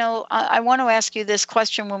I want to ask you this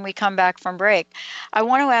question when we come back from break. I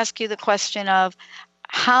want to ask you the question of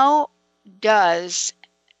how does,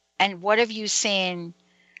 and what have you seen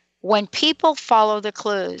when people follow the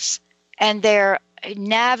clues and they're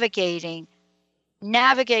navigating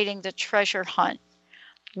the treasure hunt?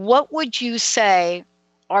 What would you say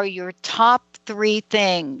are your top 3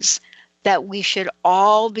 things that we should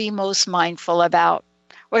all be most mindful about?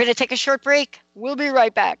 We're going to take a short break. We'll be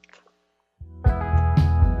right back.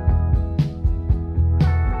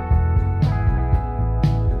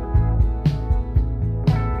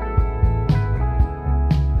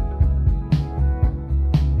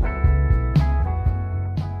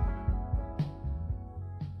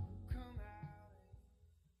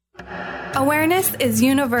 Awareness is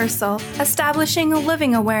universal. Establishing a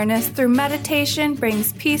living awareness through meditation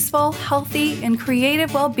brings peaceful, healthy, and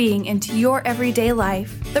creative well-being into your everyday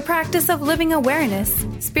life. The practice of living awareness,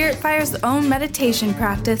 Spiritfire's own meditation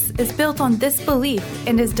practice, is built on this belief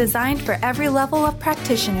and is designed for every level of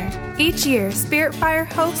practitioner. Each year,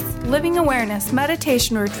 Spiritfire hosts living awareness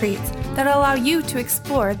meditation retreats that allow you to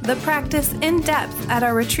explore the practice in depth at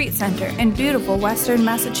our retreat center in beautiful Western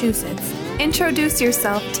Massachusetts. Introduce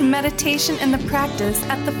yourself to meditation and the practice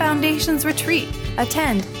at the Foundation's retreat.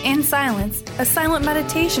 Attend, in silence, a silent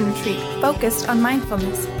meditation retreat focused on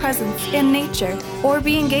mindfulness, presence, and nature, or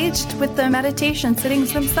be engaged with the meditation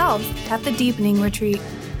sittings themselves at the Deepening Retreat.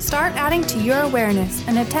 Start adding to your awareness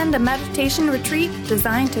and attend a meditation retreat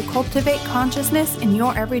designed to cultivate consciousness in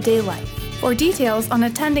your everyday life. For details on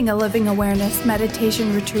attending a Living Awareness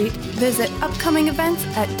meditation retreat, visit upcoming events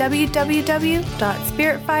at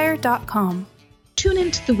www.spiritfire.com. Tune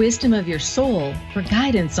into the wisdom of your soul for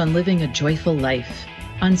guidance on living a joyful life.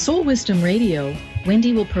 On Soul Wisdom Radio,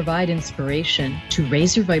 Wendy will provide inspiration to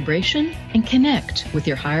raise your vibration and connect with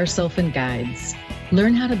your higher self and guides.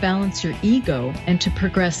 Learn how to balance your ego and to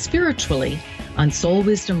progress spiritually on Soul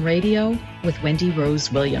Wisdom Radio with Wendy Rose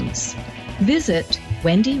Williams. Visit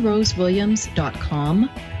wendyrosewilliams.com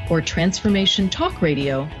or Transformation Talk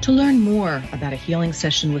Radio to learn more about a healing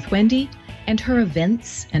session with Wendy and her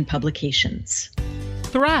events and publications.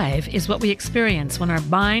 Thrive is what we experience when our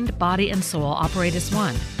mind, body, and soul operate as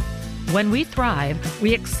one. When we thrive,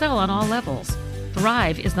 we excel on all levels.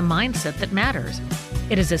 Thrive is the mindset that matters.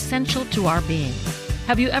 It is essential to our being.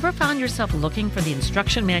 Have you ever found yourself looking for the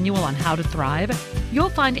instruction manual on how to thrive? You'll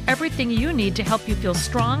find everything you need to help you feel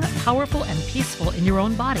strong, powerful, and peaceful in your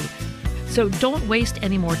own body. So don't waste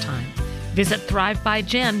any more time. Visit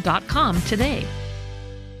thrivebyjen.com today.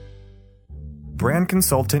 Brand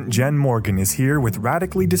consultant Jen Morgan is here with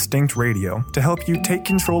Radically Distinct Radio to help you take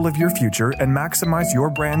control of your future and maximize your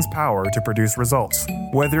brand's power to produce results.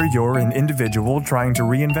 Whether you're an individual trying to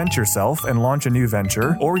reinvent yourself and launch a new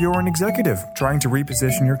venture, or you're an executive trying to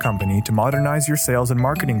reposition your company to modernize your sales and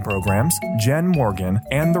marketing programs, Jen Morgan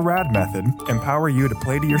and the RAD method empower you to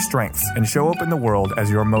play to your strengths and show up in the world as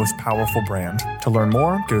your most powerful brand. To learn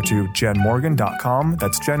more, go to jenmorgan.com.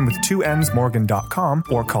 That's Jen with 2 N's, Morgan.com,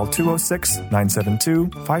 or call 206-972-5366.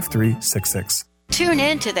 Tune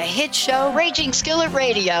in to the hit show Raging Skillet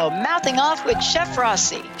Radio, Mouthing Off with Chef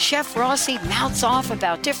Rossi. Chef Rossi mouths off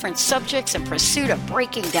about different subjects in pursuit of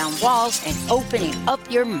breaking down walls and opening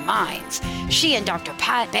up your minds. She and Dr.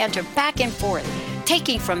 Pat banter back and forth,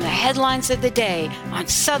 taking from the headlines of the day on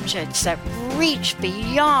subjects that reach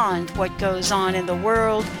beyond what goes on in the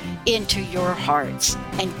world into your hearts.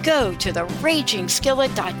 And go to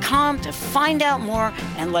theragingskillet.com to find out more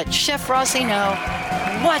and let Chef Rossi know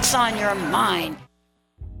what's on your mind.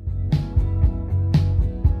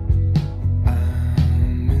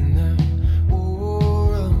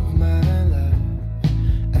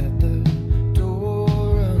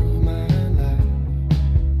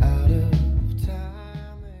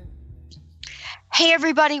 Hey,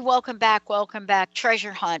 everybody, welcome back.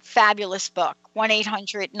 Treasure Hunt, fabulous book,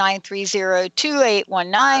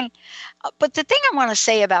 1-800-930-2819. But the thing I want to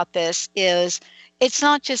say about this is it's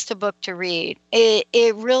not just a book to read.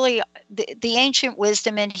 It really, the ancient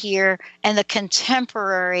wisdom in here and the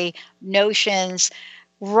contemporary notions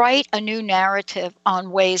write a new narrative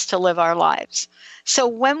on ways to live our lives. So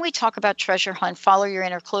when we talk about Treasure Hunt, follow your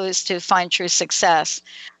inner clues to find true success,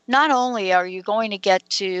 not only are you going to get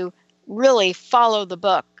to really follow the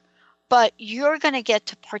book, but you're going to get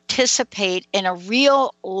to participate in a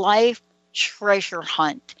real life treasure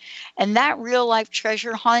hunt. And that real life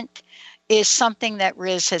treasure hunt is something that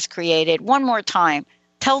Riz has created. One more time,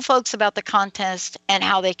 tell folks about the contest and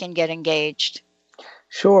how they can get engaged.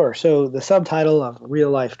 Sure. So the subtitle of Real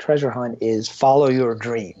Life Treasure Hunt is Follow Your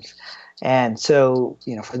Dreams. And so,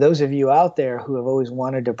 for those of you out there who have always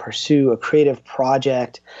wanted to pursue a creative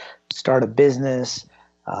project, start a business,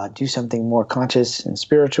 do something more conscious and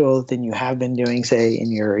spiritual than you have been doing, say,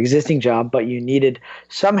 in your existing job, but you needed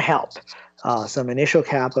some help, some initial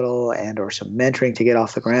capital and or some mentoring to get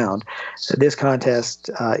off the ground, so this contest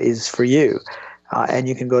is for you. And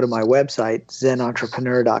you can go to my website,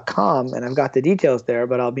 zenentrepreneur.com, and I've got the details there,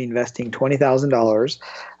 but I'll be investing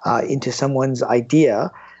 $20,000 into someone's idea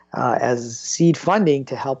as seed funding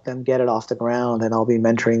to help them get it off the ground, and I'll be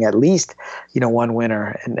mentoring at least, one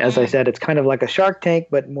winner. And as I said, it's kind of like a Shark Tank,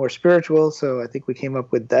 but more spiritual. So I think we came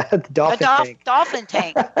up with the dolphin tank. Dolphin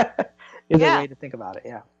tank is a way to think about it.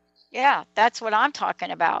 Yeah. Yeah, that's what I'm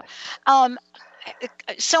talking about.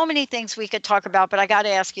 So many things we could talk about, but I got to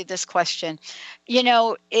ask you this question.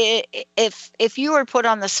 If you were put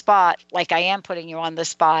on the spot, like I am putting you on the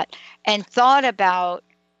spot, and thought about,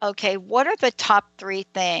 okay, what are the top 3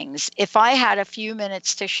 things? If I had a few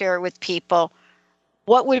minutes to share with people,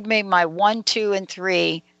 what would be my 1, 2, and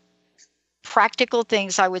 3 practical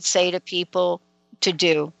things I would say to people to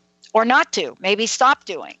do or not do, maybe stop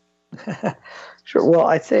doing? Sure. Well,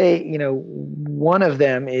 I'd say, one of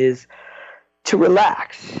them is to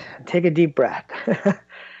relax, take a deep breath.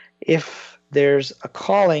 If there's a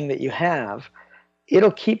calling that you have,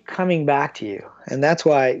 it'll keep coming back to you. And that's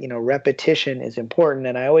why, repetition is important.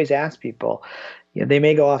 And I always ask people, they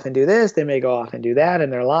may go off and do this, they may go off and do that in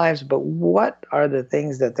their lives, but what are the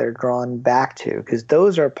things that they're drawn back to? Because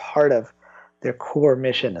those are part of their core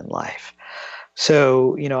mission in life.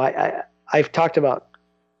 So, I've talked about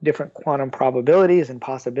different quantum probabilities and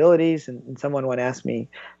possibilities. And someone once asked me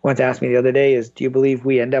the other day do you believe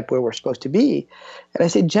we end up where we're supposed to be? And I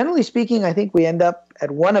said, generally speaking, I think we end up at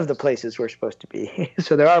one of the places we're supposed to be.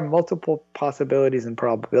 So there are multiple possibilities and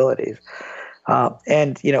probabilities.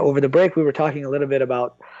 And over the break, we were talking a little bit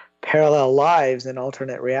about parallel lives and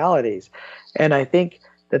alternate realities. And I think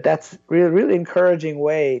that's really, really encouraging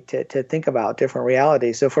way to think about different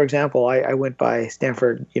realities. So, for example, I went by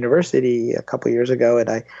Stanford University a couple years ago, and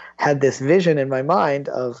I had this vision in my mind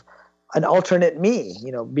of an alternate me,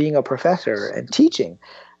 being a professor and teaching.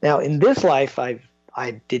 Now, in this life, I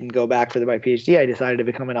didn't go back for my PhD. I decided to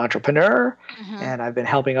become an entrepreneur, and I've been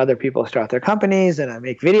helping other people start their companies, and I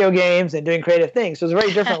make video games and doing creative things. So it's a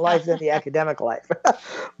very different life than the academic life.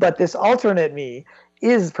 But this alternate me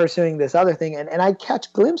is pursuing this other thing, and I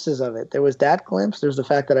catch glimpses of it. There was that glimpse. There's the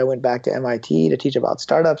fact that I went back to MIT to teach about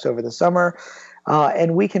startups over the summer.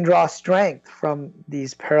 And we can draw strength from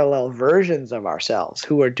these parallel versions of ourselves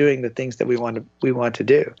who are doing the things that we want to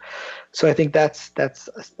do. So I think that's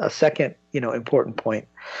a second important point.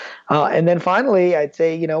 And then finally, I'd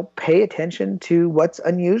say pay attention to what's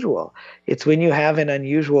unusual. It's when you have an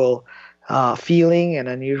unusual feeling, an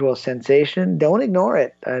unusual sensation, don't ignore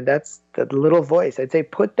it. That's the little voice. I'd say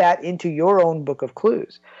put that into your own book of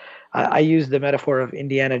clues. I use the metaphor of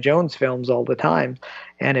Indiana Jones films all the time.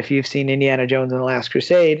 And if you've seen Indiana Jones and the Last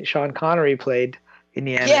Crusade, Sean Connery played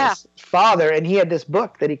Indiana's father, and he had this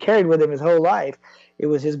book that he carried with him his whole life. It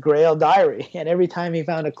was his Grail diary. And every time he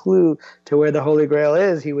found a clue to where the Holy Grail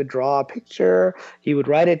is, he would draw a picture. He would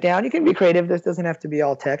write it down. You can be creative. This doesn't have to be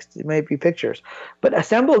all text. It might be pictures. But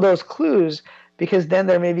assemble those clues, because then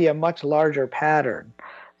there may be a much larger pattern,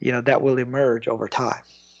 that will emerge over time.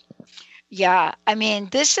 Yeah, I mean,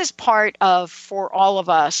 this is part of, for all of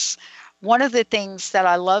us, one of the things that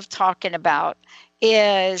I love talking about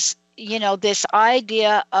is, this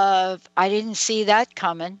idea of, I didn't see that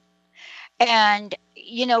coming. And,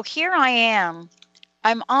 here I am,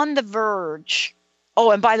 I'm on the verge.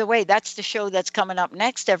 Oh, and by the way, that's the show that's coming up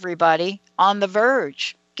next, everybody, On the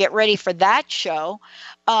Verge. Get ready for that show.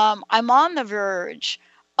 I'm on the verge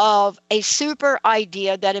of a super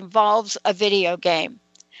idea that involves a video game.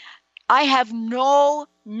 I have no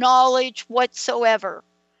knowledge whatsoever,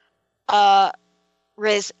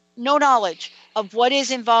 Riz, no knowledge of what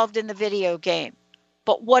is involved in the video game.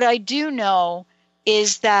 But what I do know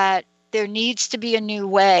is that there needs to be a new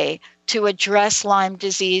way to address Lyme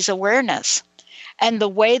disease awareness. And the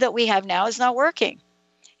way that we have now is not working.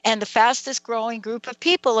 And the fastest growing group of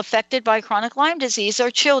people affected by chronic Lyme disease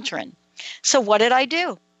are children. So what did I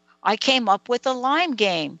do? I came up with a Lyme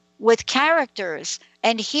game with characters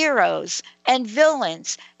and heroes and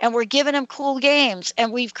villains, and we're giving them cool games,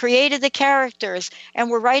 and we've created the characters, and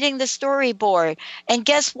we're writing the storyboard. And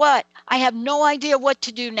guess what? I have no idea what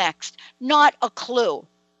to do next. Not a clue,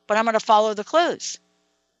 but I'm going to follow the clues.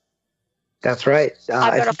 That's right.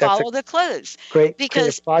 I'm going to follow the clues. Great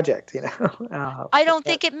because project, I don't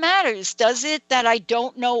think it matters, does it, that I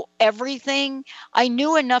don't know everything? I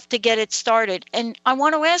knew enough to get it started. And I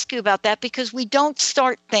want to ask you about that, because we don't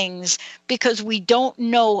start things because we don't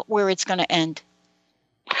know where it's going to end.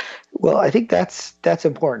 Well, I think that's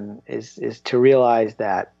important, is to realize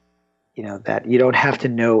that, that you don't have to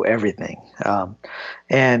know everything.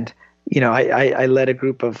 And I led a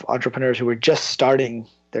group of entrepreneurs who were just starting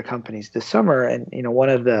their companies this summer, and one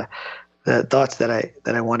of the thoughts that I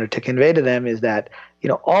wanted to convey to them is that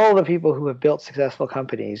all the people who have built successful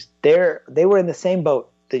companies, they were in the same boat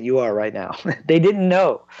that you are right now. They didn't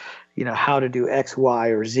know how to do X, Y,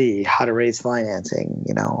 or Z, how to raise financing,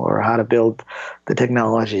 or how to build the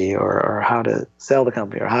technology, or how to sell the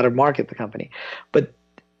company, or how to market the company. But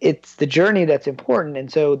it's the journey that's important. And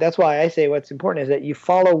so that's why I say what's important is that you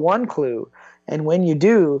follow one clue, and when you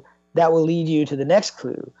do, that will lead you to the next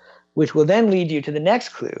clue, which will then lead you to the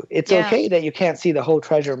next clue. It's okay that you can't see the whole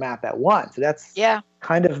treasure map at once. That's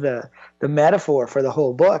kind of the metaphor for the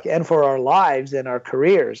whole book and for our lives and our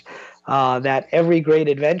careers, that every great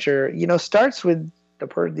adventure, starts with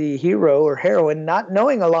the hero or heroine not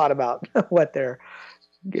knowing a lot about what they're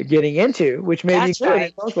getting into, which may be good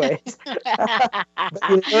in both ways. But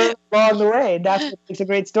you learn along the way, and that's what makes a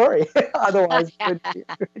great story. Otherwise, it wouldn't be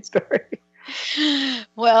a great story.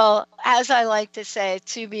 Well, as I like to say,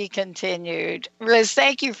 to be continued. Riz,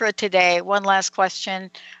 thank you for today. One last question.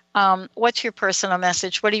 What's your personal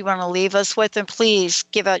message? What do you want to leave us with? And please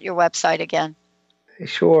give out your website again.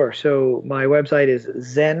 Sure. So my website is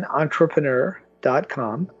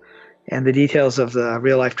zenentrepreneur.com, and the details of the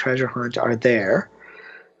Real Life Treasure Hunt are there.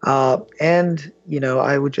 And,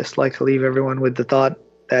 I would just like to leave everyone with the thought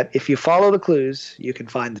that if you follow the clues, you can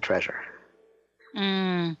find the treasure.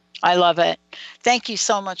 I love it. Thank you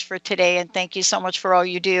so much for today, and thank you so much for all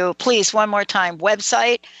you do. Please, one more time,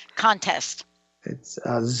 website, contest. It's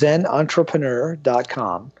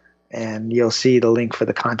zenentrepreneur.com, and you'll see the link for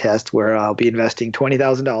the contest where I'll be investing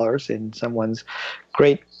 $20,000 in someone's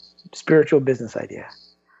great spiritual business idea.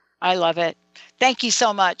 I love it. Thank you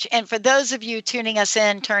so much. And for those of you tuning us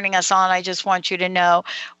in, turning us on, I just want you to know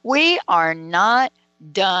we are not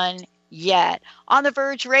done yet. On The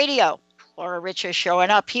Verge Radio, Laura Rich is showing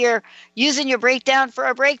up here, using your breakdown for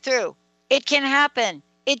a breakthrough. It can happen.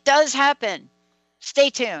 It does happen. Stay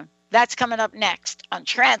tuned. That's coming up next on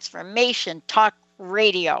Transformation Talk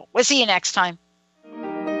Radio. We'll see you next time.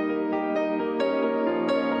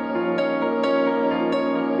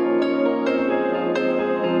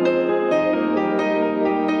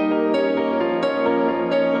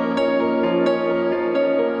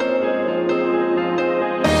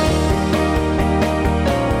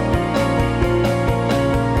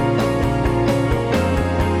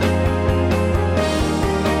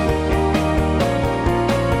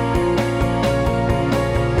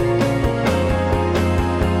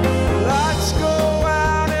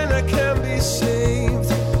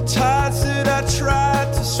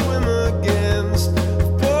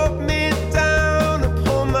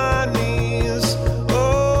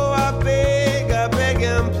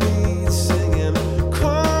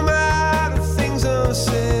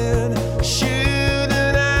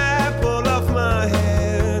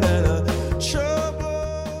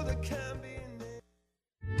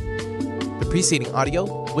 Preceding audio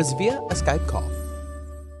was via a Skype call.